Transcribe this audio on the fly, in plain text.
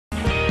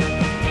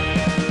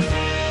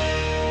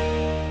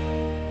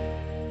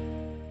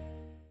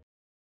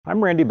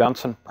I'm Randy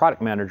Benson,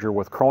 Product Manager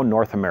with KRONE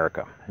North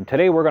America, and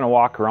today we're going to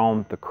walk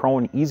around the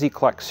KRONE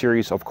EasyCollect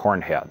series of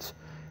corn heads.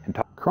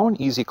 KRONE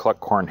EasyCollect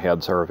corn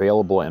heads are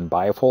available in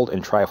bifold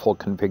and trifold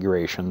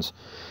configurations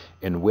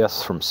in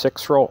widths from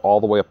 6-row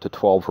all the way up to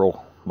 12-row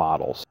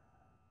models.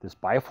 This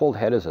bifold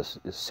head is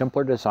a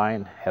simpler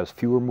design, has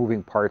fewer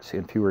moving parts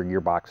and fewer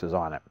gearboxes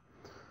on it.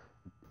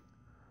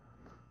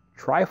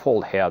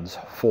 Trifold heads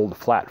fold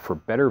flat for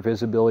better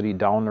visibility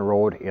down the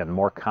road and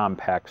more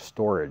compact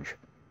storage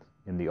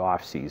in the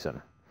off-season.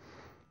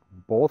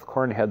 Both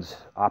corn heads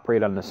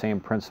operate on the same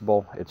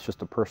principle. It's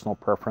just a personal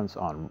preference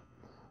on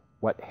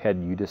what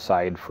head you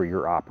decide for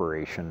your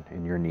operation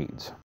and your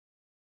needs.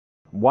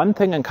 One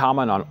thing in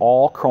common on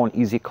all KRONE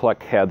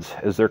EasyCollect heads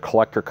is their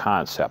collector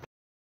concept.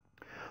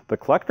 The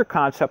collector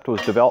concept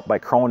was developed by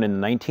KRONE in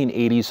the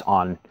 1980s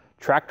on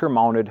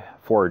tractor-mounted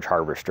forage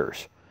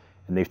harvesters.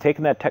 And they've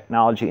taken that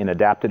technology and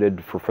adapted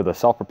it for the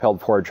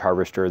self-propelled forage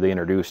harvester they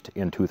introduced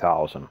in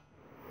 2000.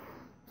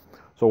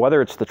 So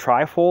whether it's the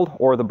trifold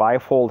or the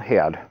bifold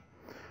head,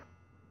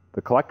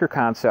 the collector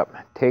concept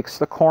takes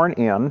the corn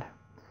in,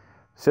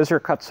 scissor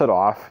cuts it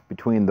off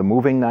between the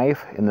moving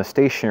knife and the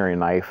stationary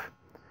knife,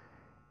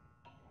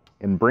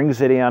 and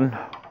brings it in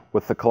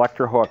with the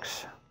collector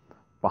hooks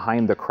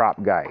behind the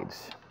crop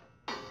guides.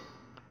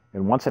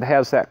 And once it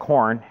has that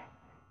corn,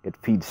 it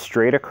feeds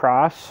straight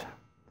across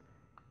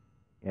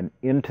and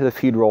into the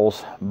feed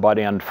rolls butt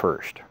end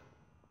first.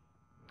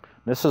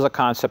 This is a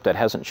concept that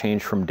hasn't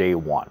changed from day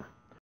one.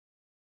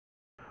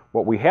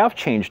 What we have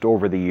changed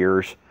over the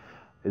years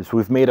is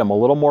we've made them a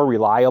little more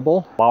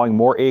reliable, allowing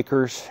more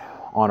acres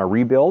on a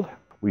rebuild.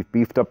 We've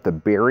beefed up the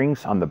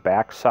bearings on the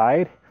back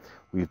side.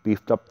 We've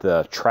beefed up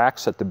the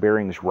tracks that the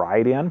bearings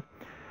ride in.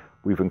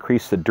 We've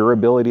increased the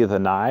durability of the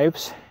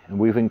knives, and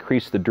we've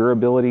increased the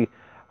durability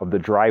of the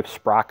drive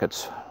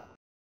sprockets,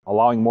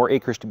 allowing more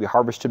acres to be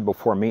harvested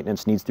before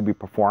maintenance needs to be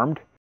performed.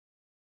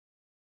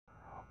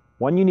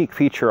 One unique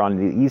feature on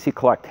the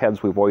EasyCollect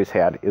heads we've always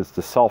had is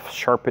the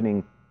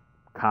self-sharpening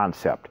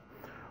concept,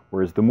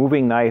 whereas the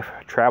moving knife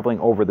traveling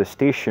over the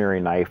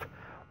stationary knife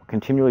will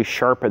continually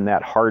sharpen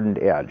that hardened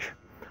edge,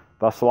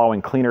 thus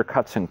allowing cleaner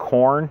cuts in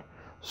corn,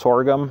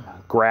 sorghum,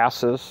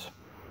 grasses,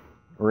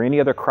 or any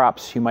other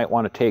crops you might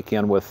want to take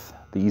in with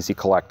the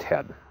EasyCollect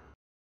head.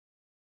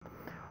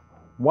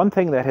 One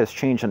thing that has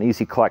changed on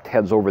EasyCollect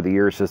heads over the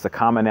years is the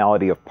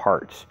commonality of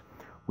parts.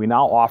 We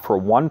now offer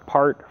one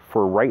part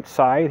for right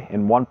side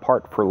and one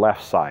part for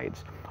left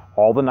sides.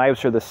 All the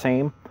knives are the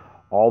same,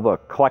 all the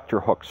collector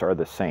hooks are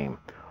the same,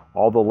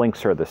 all the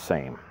links are the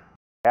same.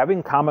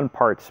 Having common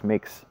parts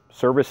makes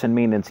service and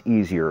maintenance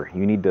easier.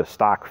 You need to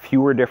stock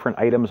fewer different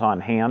items on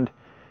hand,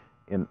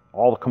 and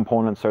all the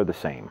components are the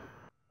same.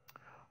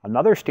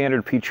 Another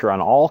standard feature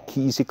on all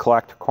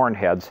EasyCollect corn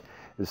heads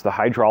is the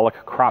hydraulic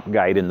crop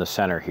guide in the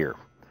center here.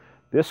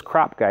 This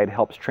crop guide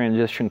helps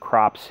transition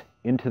crops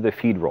into the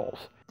feed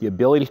rolls. The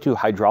ability to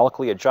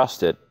hydraulically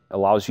adjust it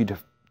allows you to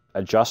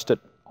adjust it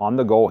on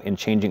the go in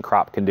changing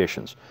crop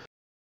conditions.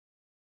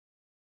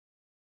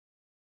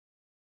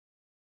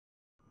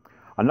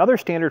 Another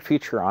standard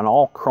feature on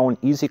all KRONE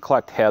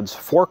EasyCollect heads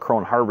for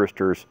KRONE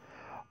harvesters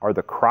are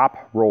the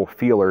crop row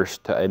feelers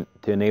to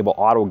enable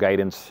auto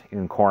guidance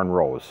in corn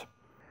rows.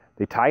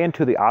 They tie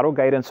into the auto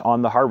guidance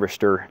on the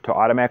harvester to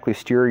automatically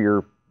steer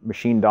your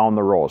machine down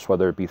the rows,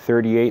 whether it be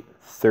 38,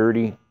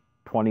 30,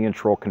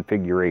 20-inch row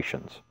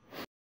configurations.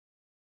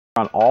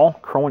 On all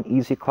KRONE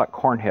EasyCollect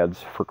corn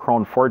heads for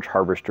KRONE forage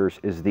harvesters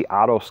is the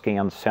auto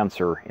scan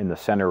sensor in the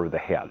center of the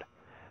head.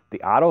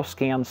 The auto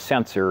scan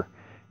sensor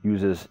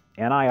uses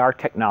NIR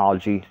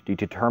technology to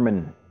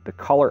determine the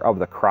color of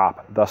the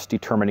crop, thus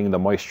determining the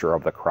moisture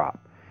of the crop.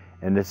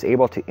 And it's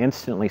able to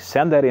instantly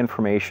send that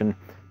information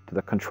to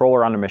the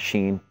controller on the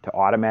machine to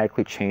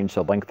automatically change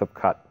the length of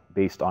cut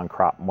based on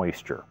crop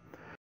moisture.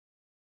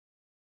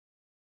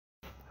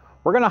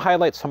 We're going to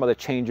highlight some of the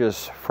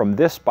changes from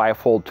this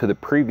bifold to the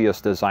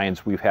previous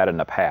designs we've had in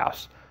the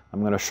past.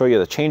 I'm going to show you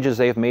the changes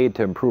they've made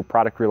to improve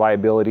product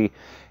reliability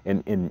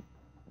and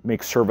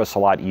make service a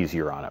lot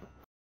easier on it.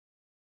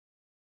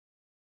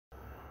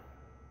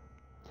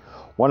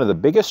 One of the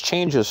biggest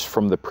changes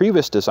from the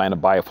previous design of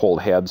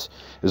bifold heads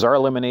is our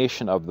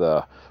elimination of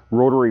the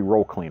rotary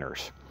row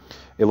cleaners.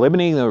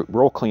 Eliminating the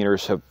row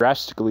cleaners have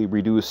drastically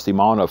reduced the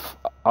amount of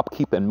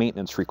upkeep and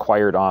maintenance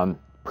required on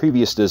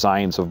previous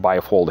designs of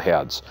bifold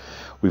heads.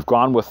 We've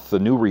gone with the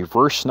new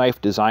reverse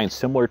knife design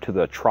similar to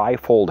the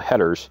trifold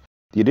headers.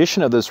 The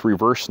addition of this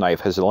reverse knife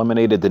has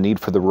eliminated the need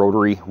for the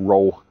rotary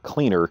row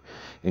cleaner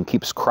and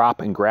keeps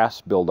crop and grass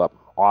buildup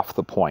off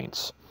the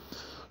points.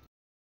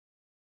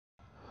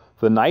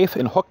 The knife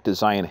and hook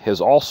design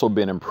has also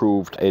been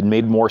improved and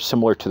made more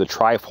similar to the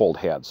trifold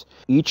heads.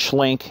 Each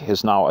link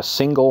is now a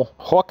single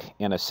hook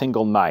and a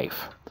single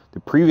knife. The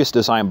previous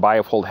design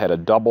bifold had a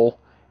double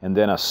and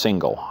then a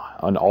single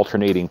on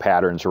alternating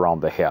patterns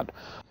around the head.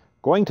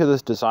 Going to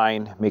this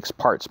design makes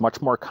parts much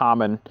more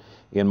common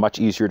and much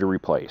easier to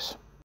replace.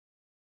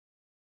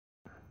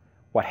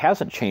 What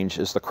hasn't changed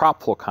is the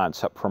crop flow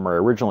concept from our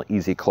original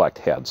EasyCollect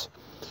heads.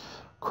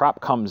 Crop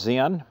comes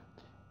in,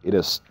 It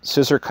is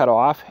scissor cut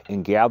off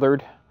and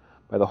gathered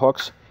by the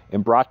hooks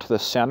and brought to the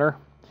center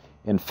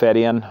and fed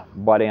in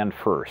butt end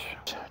first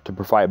to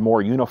provide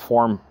more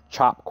uniform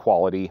chop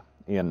quality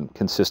and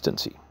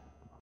consistency.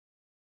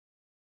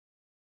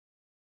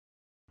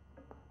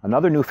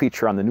 Another new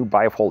feature on the new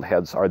bifold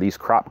heads are these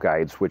crop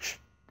guides, which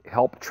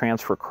help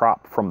transfer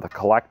crop from the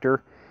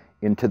collector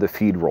into the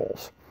feed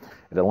rolls.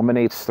 It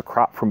eliminates the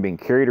crop from being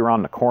carried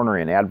around the corner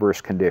in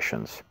adverse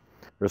conditions.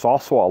 There's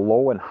also a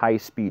low and high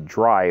speed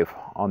drive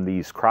on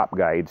these crop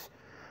guides